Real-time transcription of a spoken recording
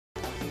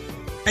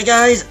Hi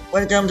guys,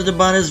 welcome to the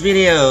bonus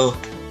video.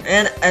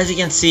 And as you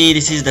can see,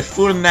 this is the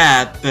full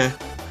map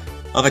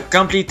of a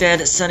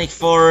completed Sonic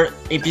 4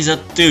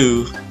 Episode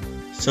 2.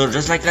 So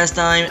just like last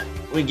time,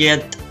 we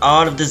get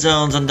all of the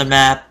zones on the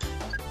map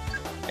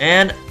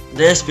and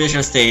the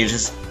special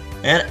stages.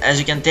 And as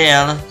you can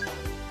tell,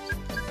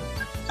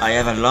 I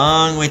have a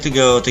long way to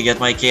go to get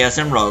my Chaos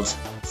Emeralds.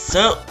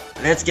 So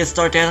let's get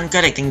started on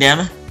collecting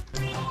them.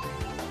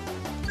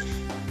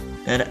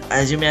 And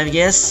as you may have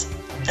guessed,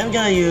 I'm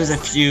gonna use a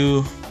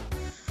few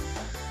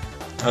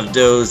of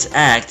those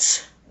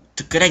acts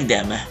to collect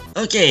them.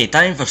 Okay,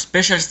 time for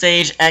special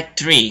stage act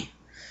 3.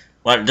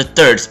 Well, the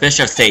third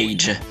special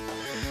stage.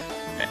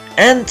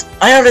 And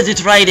I already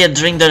tried it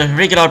during the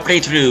regular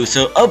playthrough,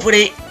 so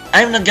hopefully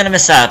I'm not gonna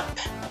mess up.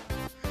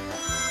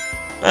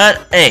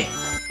 But hey,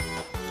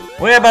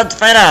 we're about to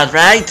find out,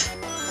 right?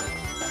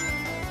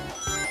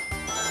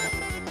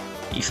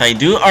 If I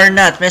do or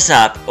not mess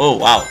up. Oh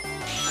wow.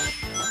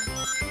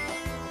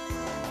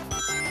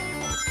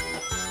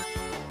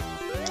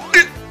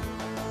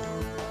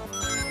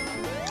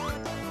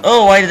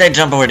 Oh, why did I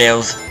jump over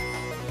those?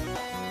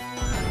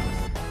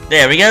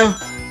 There we go.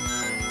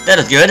 That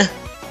is good.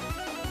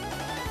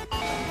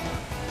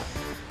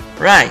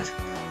 Right.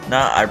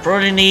 Now I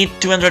probably need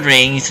 200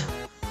 rings.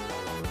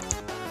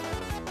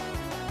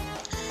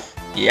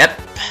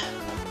 Yep.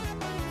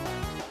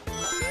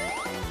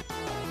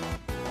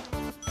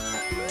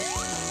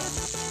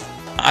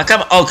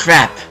 Oh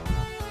crap.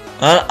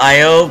 Well, I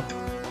hope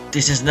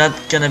this is not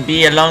gonna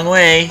be a long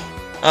way.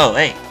 Oh,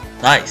 hey.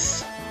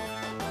 Nice.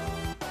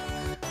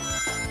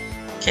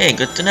 Okay,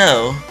 good to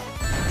know.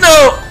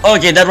 No!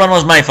 Okay, that one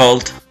was my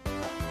fault.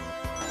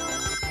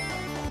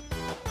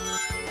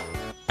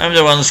 I'm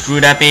the one who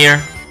screwed up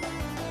here.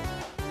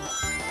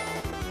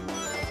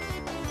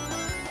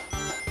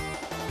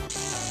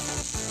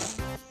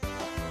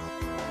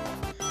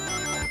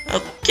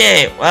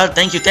 Okay, well,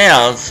 thank you,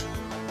 Tails.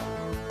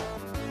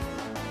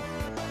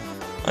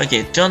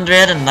 Okay,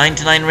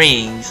 299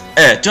 rings.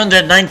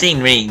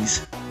 219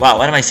 rings. Wow,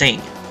 what am I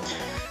saying?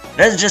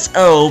 Let's just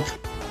hope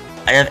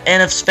I have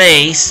enough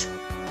space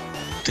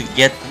to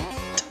get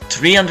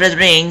 300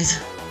 rings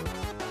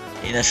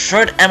in a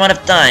short amount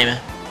of time.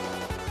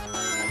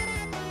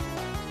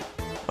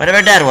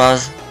 Whatever that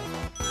was.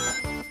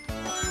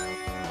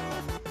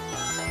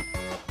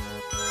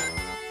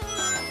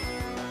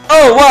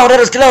 Oh wow, that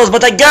was close,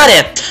 but I got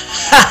it!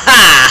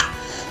 Haha!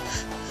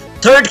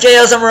 Third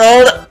Chaos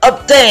Emerald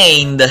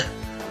obtained!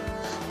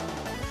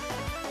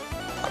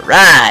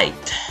 Alright.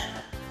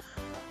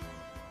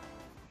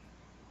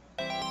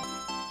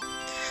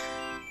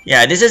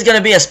 Yeah, this is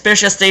gonna be a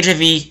special stage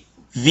heavy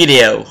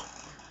video,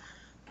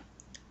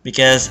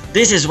 because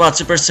this is what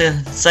Super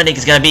Sonic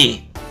is gonna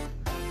be.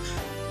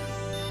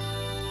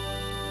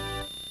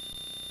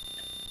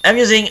 I'm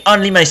using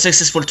only my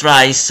successful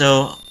tries,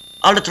 so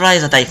all the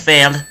tries that I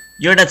failed,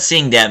 you're not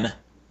seeing them.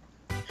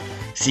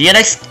 See you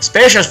next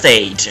special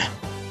stage.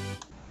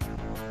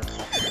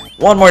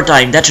 One more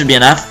time, that should be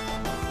enough.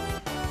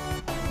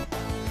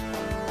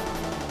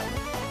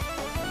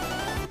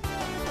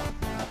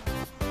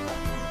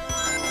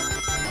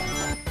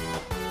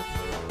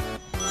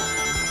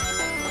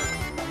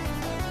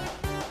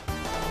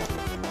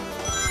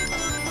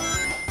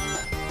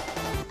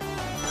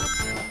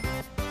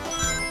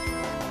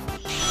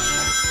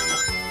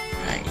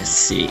 Let's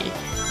see.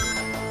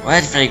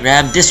 What if I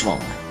grab this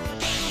one?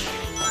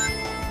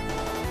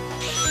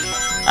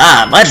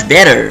 Ah, much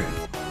better!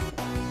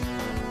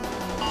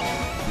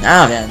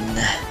 Now then.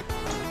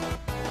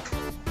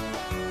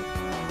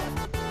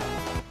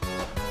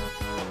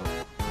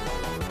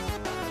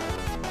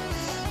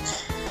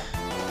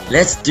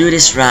 Let's do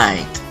this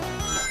right.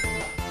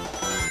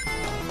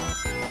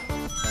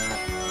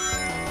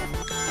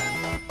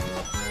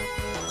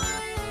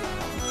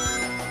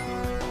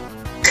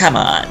 Come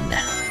on.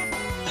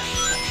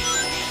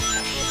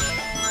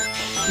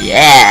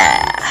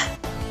 Yeah!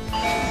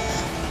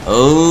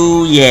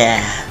 Oh yeah!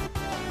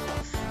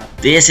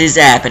 This is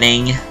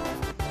happening.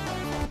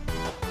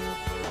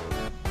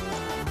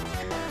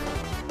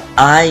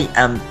 I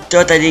am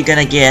totally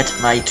gonna get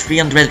my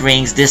 300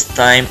 rings this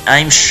time,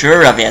 I'm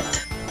sure of it.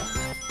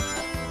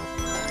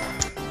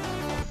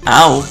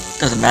 Ow,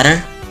 doesn't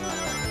matter.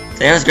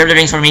 There's grab the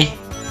rings for me.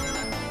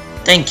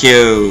 Thank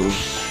you.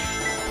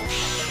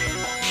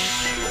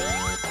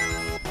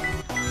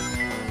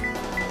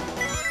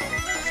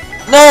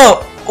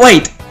 No!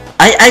 Wait!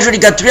 I actually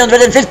got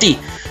 350!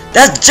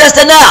 That's just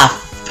enough!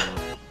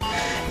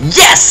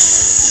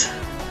 Yes!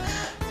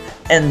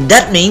 And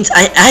that means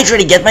I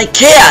actually get my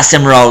Chaos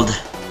Emerald!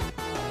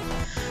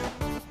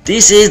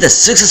 This is the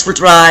successful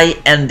try,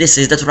 and this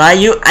is the try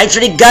you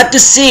actually got to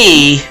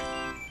see!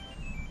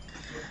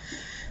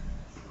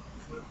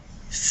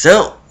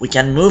 So, we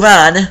can move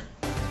on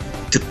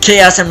to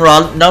Chaos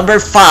Emerald number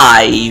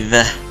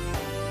 5.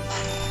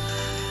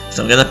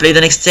 So I'm gonna play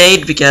the next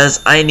stage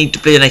because I need to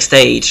play the next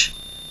stage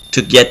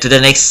to get to the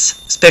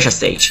next special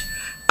stage.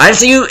 I'll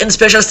see you in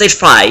special stage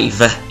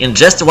 5 in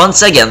just 1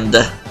 second.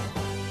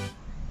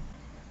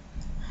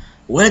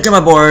 Welcome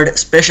aboard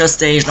special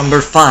stage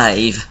number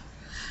 5.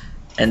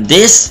 And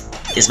this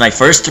is my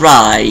first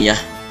try.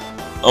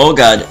 Oh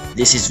god,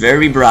 this is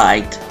very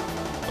bright.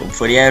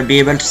 Hopefully I'll be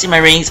able to see my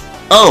rings.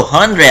 Oh,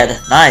 100!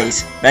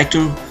 Nice! Back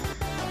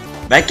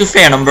to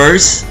fair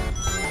numbers.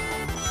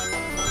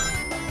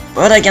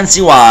 But I can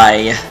see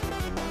why.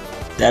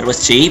 That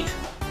was cheap.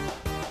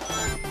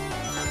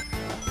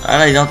 Well,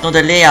 I don't know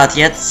the layout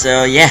yet,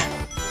 so yeah.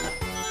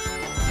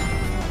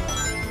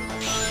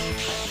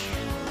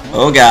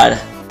 Oh god.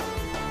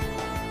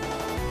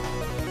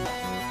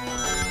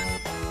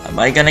 Am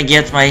I gonna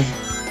get my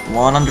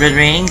 100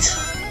 rings?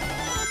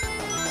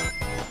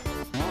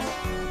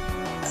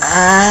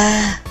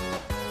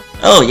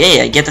 Oh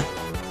yeah, I get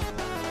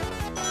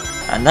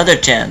another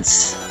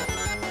chance.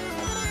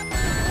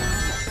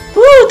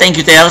 Woo! Thank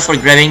you, Tails, for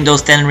grabbing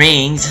those 10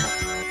 rings.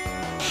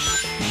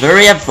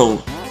 Very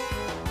helpful.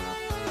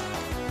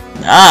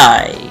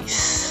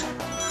 Nice.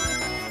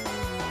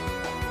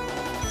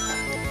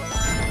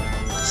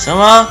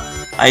 Somehow,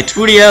 I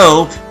truly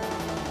hope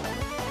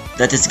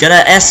that it's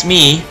gonna ask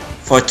me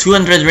for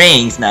 200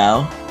 rings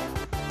now.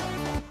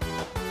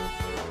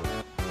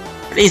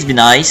 Please be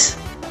nice.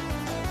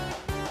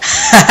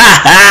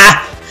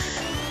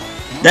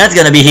 That's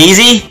gonna be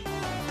easy.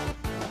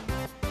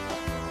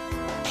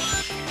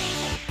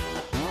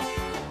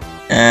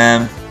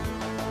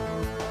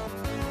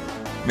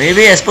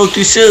 Maybe I spoke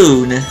too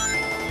soon.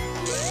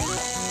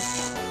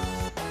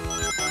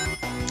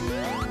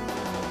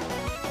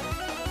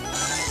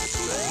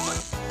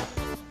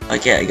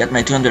 Okay, I got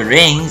my 200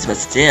 rings, but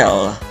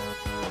still.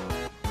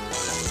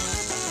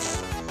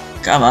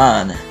 Come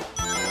on.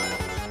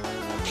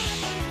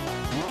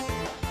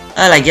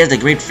 Well, I guess the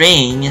great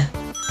thing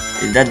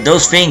is that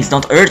those things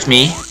don't hurt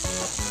me.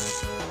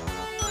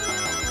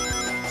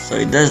 So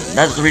it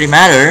doesn't really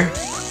matter.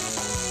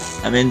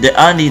 I mean, the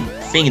only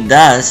thing it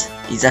does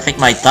is affect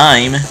my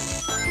time.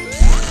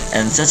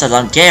 And since I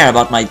don't care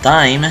about my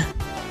time,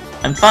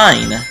 I'm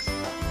fine.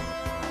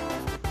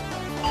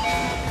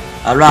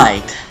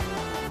 Alright.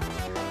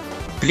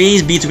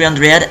 Please be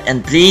 300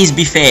 and please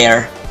be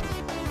fair.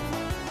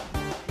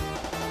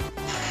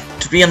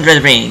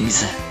 300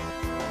 rings.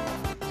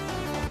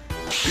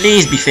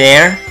 Please be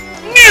fair.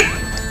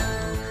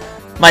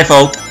 My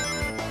fault.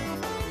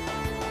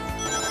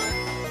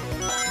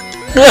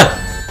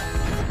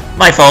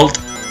 My fault.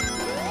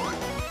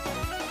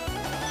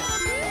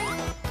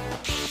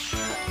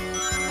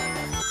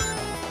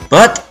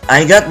 But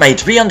I got my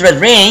 300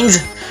 rings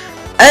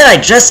and I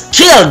just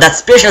killed that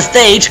special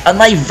stage on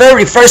my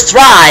very first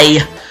try!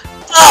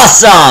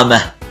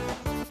 Awesome!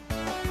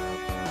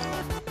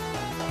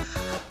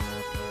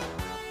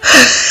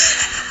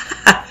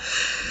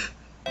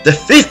 The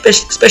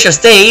 5th special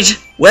stage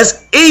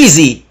was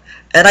easy,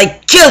 and I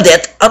killed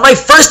it on my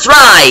first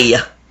try!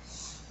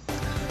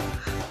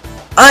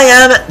 I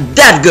am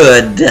that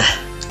good!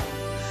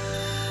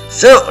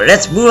 So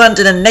let's move on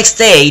to the next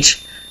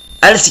stage.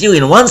 I'll see you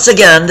in 1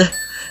 second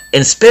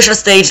in special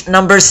stage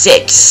number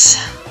 6.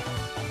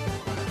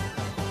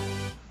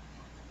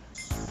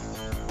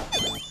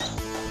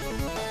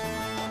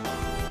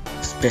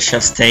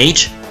 Special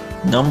stage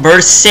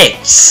number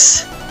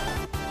 6.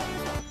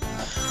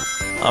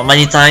 How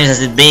many times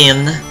has it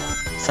been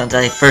since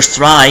I first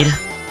tried?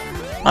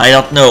 I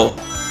don't know.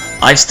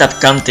 I've stopped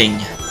counting.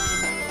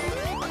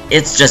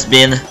 It's just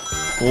been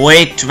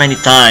way too many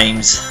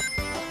times.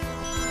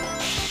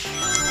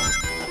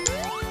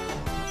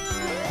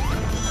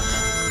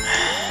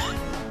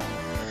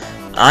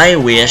 I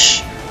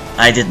wish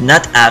I did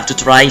not have to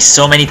try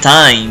so many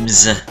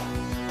times.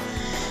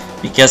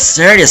 Because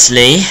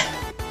seriously,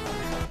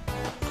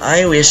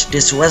 I wish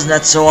this was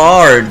not so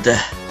hard.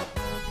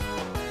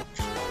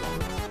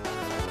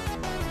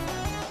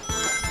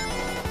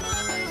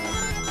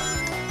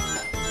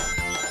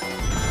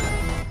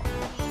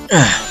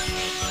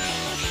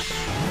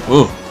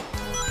 Ooh.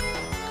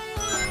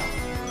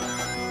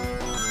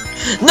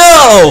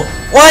 No!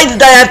 Why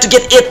did I have to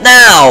get it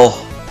now?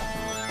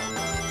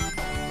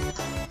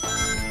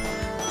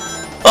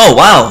 Oh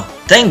wow!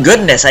 Thank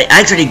goodness I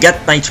actually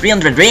got my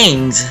 300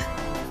 rings!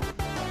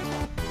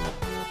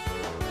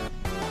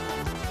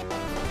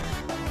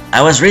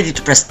 I was ready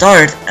to press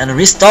start and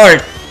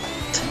restart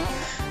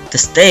the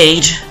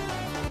stage,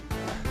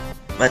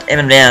 but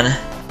even then,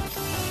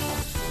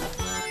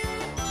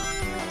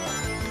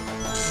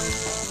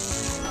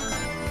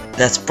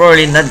 that's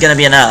probably not gonna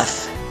be enough.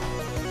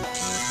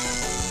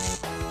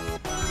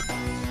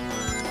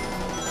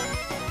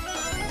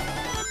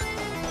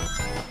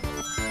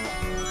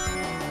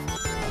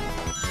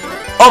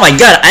 Oh my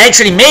god, I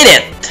actually made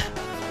it!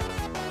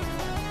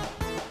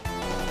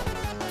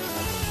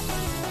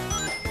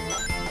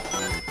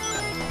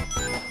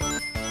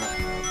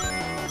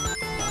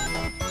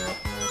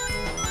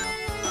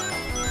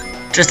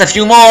 Just a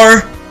few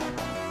more.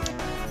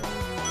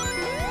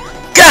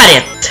 Got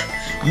it!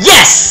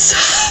 Yes!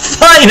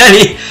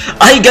 Finally!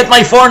 I got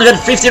my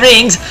 450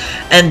 rings,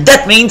 and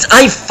that means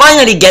I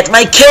finally get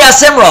my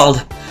Chaos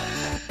Emerald!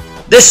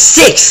 The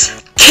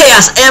 6th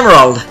Chaos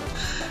Emerald!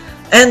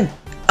 And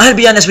I'll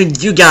be honest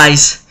with you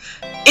guys,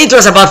 it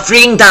was about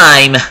freaking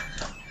time.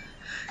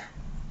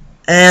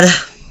 And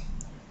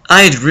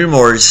I had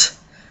rumors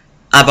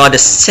about the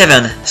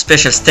 7th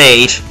special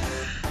stage,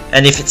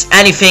 and if it's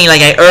anything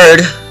like I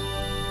heard,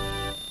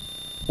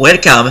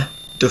 welcome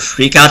to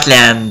Freakout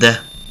Land.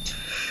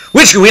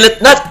 Which you will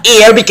not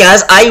hear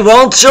because I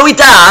won't show it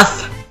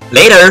off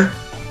later.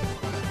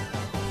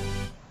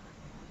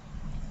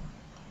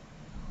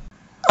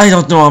 I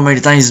don't know how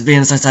many times it's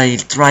been since I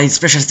tried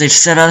Special Stage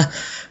 7,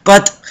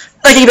 but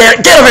Lucky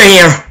Bear, get over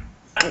here!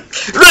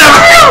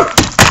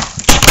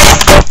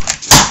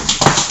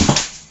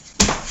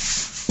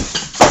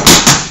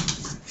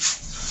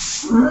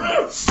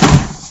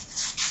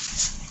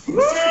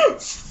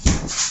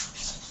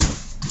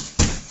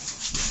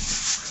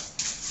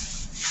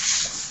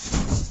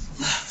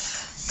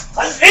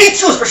 I hate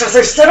you, Special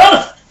Stage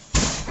 7!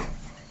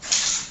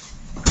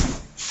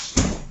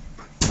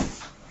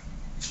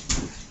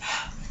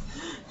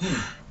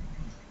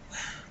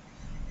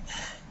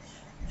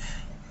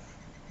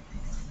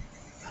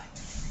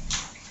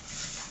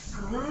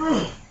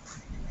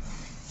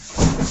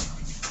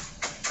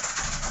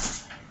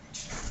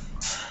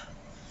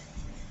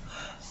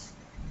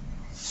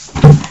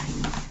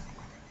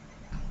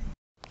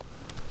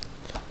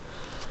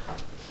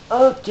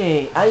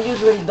 Okay, I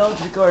usually don't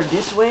record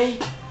this way,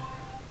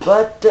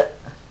 but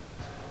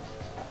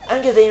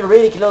I'm getting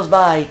really close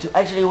by to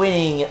actually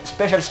winning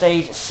Special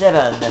Stage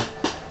 7.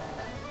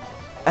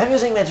 I'm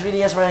using my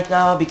 3DS right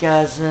now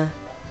because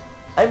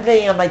I'm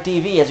playing on my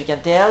TV, as you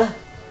can tell,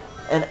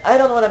 and I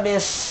don't want to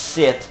miss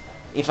it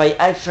if I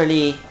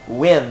actually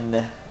win.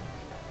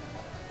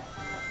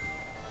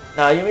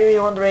 Now you may be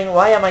wondering,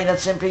 why am I not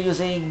simply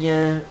using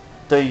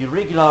the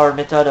regular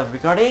method of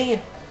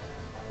recording?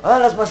 Well,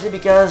 that's mostly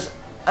because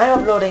I'm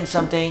uploading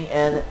something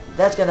and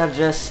that's gonna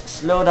just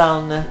slow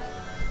down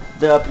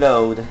the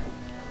upload.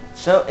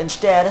 So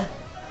instead,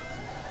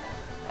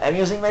 I'm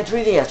using my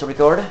 3DS to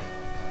record,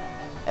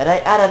 and I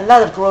add a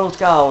lot of close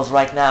calls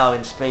right now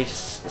in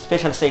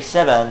Special Stage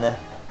 7.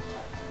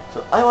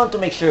 So I want to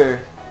make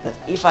sure that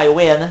if I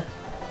win,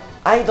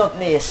 I don't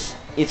miss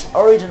its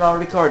original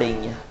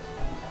recording.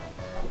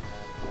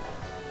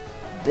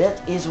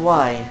 That is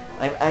why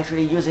I'm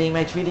actually using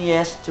my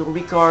 3DS to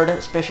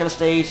record Special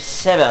Stage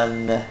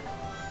 7.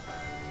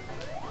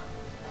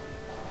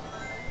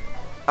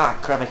 Ah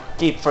crap, I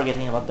keep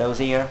forgetting about those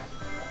here.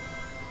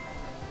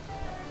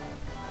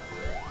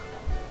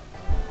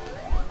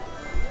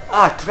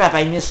 Ah crap,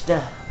 I missed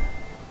the...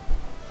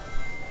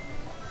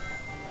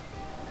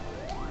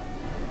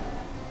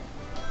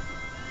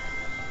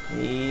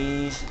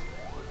 He's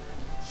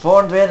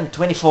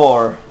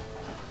 424.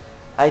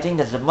 I think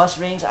that's the most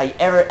rings I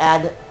ever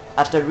had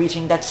after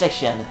reaching that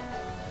section.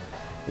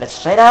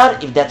 Let's find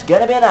out if that's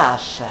gonna be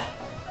enough.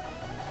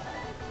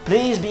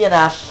 Please be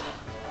enough.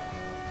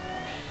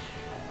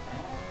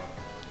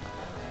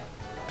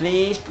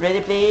 Please,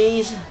 pretty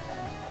please.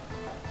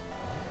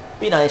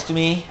 Be nice to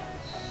me.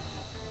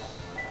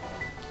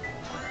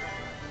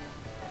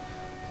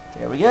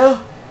 There we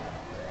go.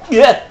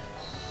 Yeah,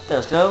 that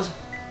was close.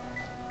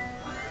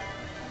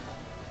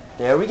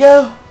 There we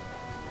go.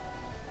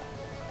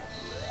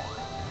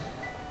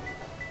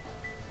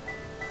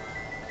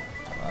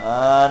 Come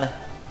on.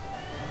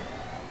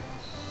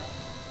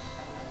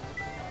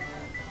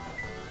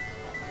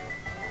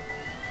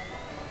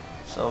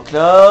 So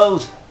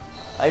close.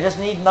 I just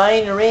need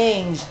 9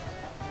 rings.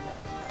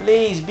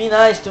 Please be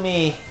nice to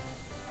me.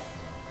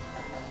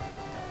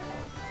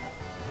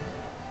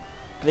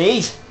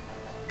 Please.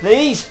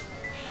 Please.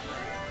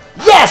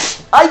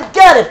 Yes! I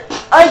got it!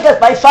 I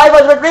got my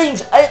 500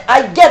 rings!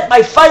 I get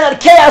my final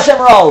Chaos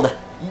Emerald!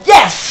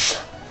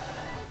 Yes!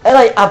 And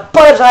I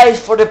apologize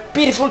for the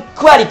pitiful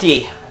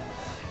quality.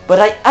 But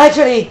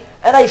I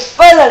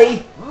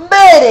finally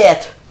made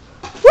it!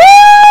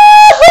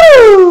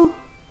 Woohoo!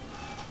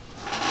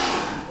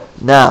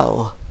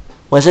 Now,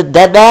 was it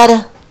that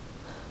bad?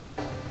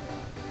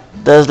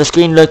 Does the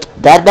screen look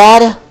that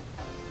bad?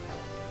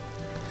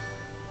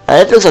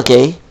 It looks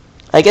okay.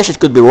 I guess it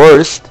could be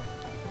worse.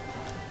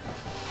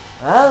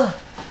 Well,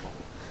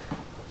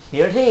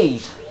 here it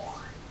is.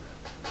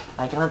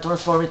 I can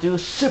transform into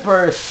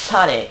Super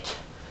Sonic.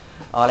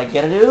 All I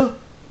gotta do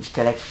is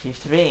collect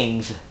 50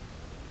 rings.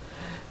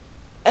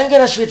 I'm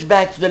gonna switch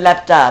back to the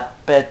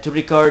laptop to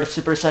record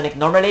Super Sonic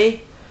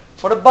normally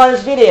for the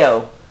bonus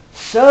video.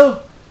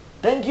 So,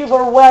 thank you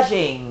for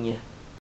watching.